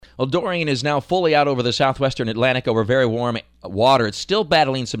Well, Dorian is now fully out over the southwestern Atlantic over very warm water. It's still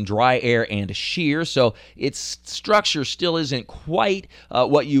battling some dry air and shear, so its structure still isn't quite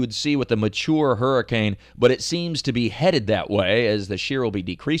what you would see with a mature hurricane, but it seems to be headed that way as the shear will be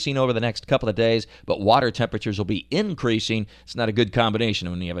decreasing over the next couple of days, but water temperatures will be increasing. It's not a good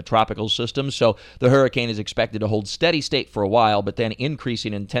combination when you have a tropical system, so the hurricane is expected to hold steady state for a while, but then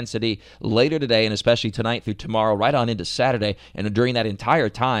increasing intensity later today and especially tonight through tomorrow, right on into Saturday, and during that entire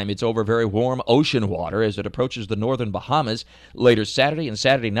time, it's over very warm ocean water as it approaches the northern Bahamas later Saturday and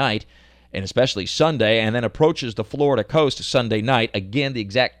Saturday night, and especially Sunday, and then approaches the Florida coast Sunday night. Again, the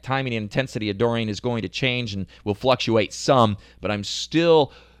exact timing and intensity of Dorian is going to change and will fluctuate some, but I'm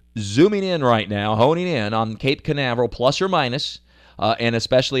still zooming in right now, honing in on Cape Canaveral, plus or minus, and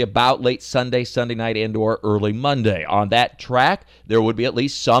especially about late Sunday, Sunday night, and or early Monday. On that track, there would be at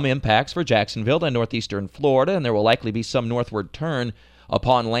least some impacts for Jacksonville and northeastern Florida, and there will likely be some northward turn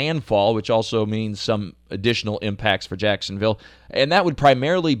upon landfall, which also means some additional impacts for Jacksonville. And that would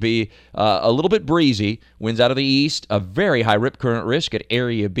primarily be a little bit breezy, winds out of the east, a very high rip current risk at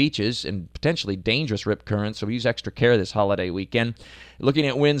area beaches, and potentially dangerous rip currents, so use extra care this holiday weekend. Looking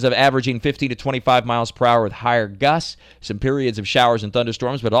at winds of averaging 15 to 25 miles per hour with higher gusts, some periods of showers and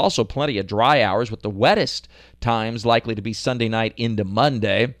thunderstorms, but also plenty of dry hours with the wettest times likely to be Sunday night into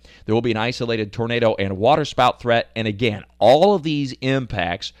Monday. There will be an isolated tornado and waterspout threat, and again, all of these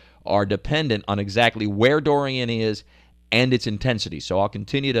impacts are dependent on exactly where Dorian is and its intensity. So I'll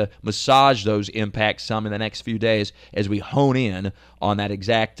continue to massage those impacts some in the next few days as we hone in on that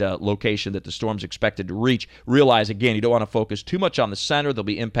exact location that the storm's expected to reach. Realize, again, you don't want to focus too much on the center. There'll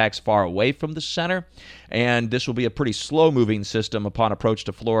be impacts far away from the center, and this will be a pretty slow-moving system upon approach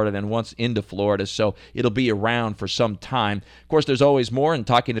to Florida, then once into Florida, so it'll be around for some time. Of course, there's always more, and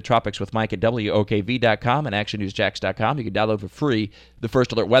Talking to Tropics with Mike at WOKV.com and ActionNewsJax.com. You can download for free the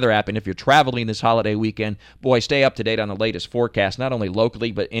First Alert Weather app, and if you're traveling this holiday weekend, boy, stay up to date on the latest forecast, not only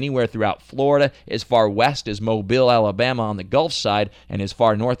locally, but anywhere throughout Florida, as far west as Mobile, Alabama on the Gulf side, and as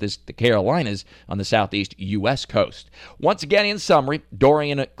far north as the Carolinas on the southeast U.S. coast. Once again, in summary,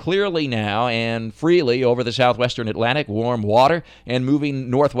 Dorian clearly now and freely over the southwestern Atlantic, warm water, and moving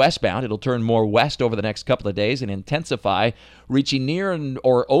northwestbound. It'll turn more west over the next couple of days and intensify, reaching near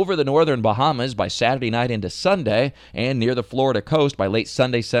or over the northern Bahamas by Saturday night into Sunday, and near the Florida coast by late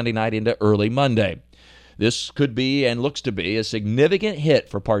Sunday, Sunday night into early Monday. This could be and looks to be a significant hit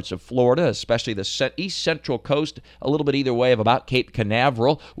for parts of Florida, especially the east central coast, a little bit either way of about Cape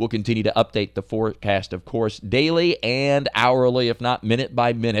Canaveral. We'll continue to update the forecast, of course, daily and hourly, if not minute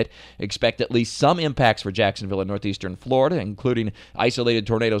by minute. Expect at least some impacts for Jacksonville and northeastern Florida, including isolated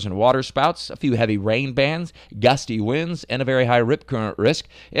tornadoes and waterspouts, a few heavy rain bands, gusty winds, and a very high rip current risk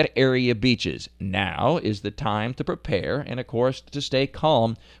at area beaches. Now is the time to prepare and, of course, to stay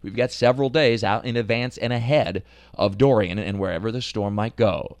calm. We've got several days out in advance and ahead of Dorian and wherever the storm might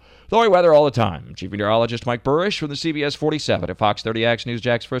go. Thorny weather all the time. Chief Meteorologist Mike Buresh from the CBS 47 at Fox 30 Action News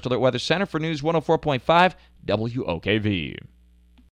Jax First Alert Weather Center for News 104.5 WOKV.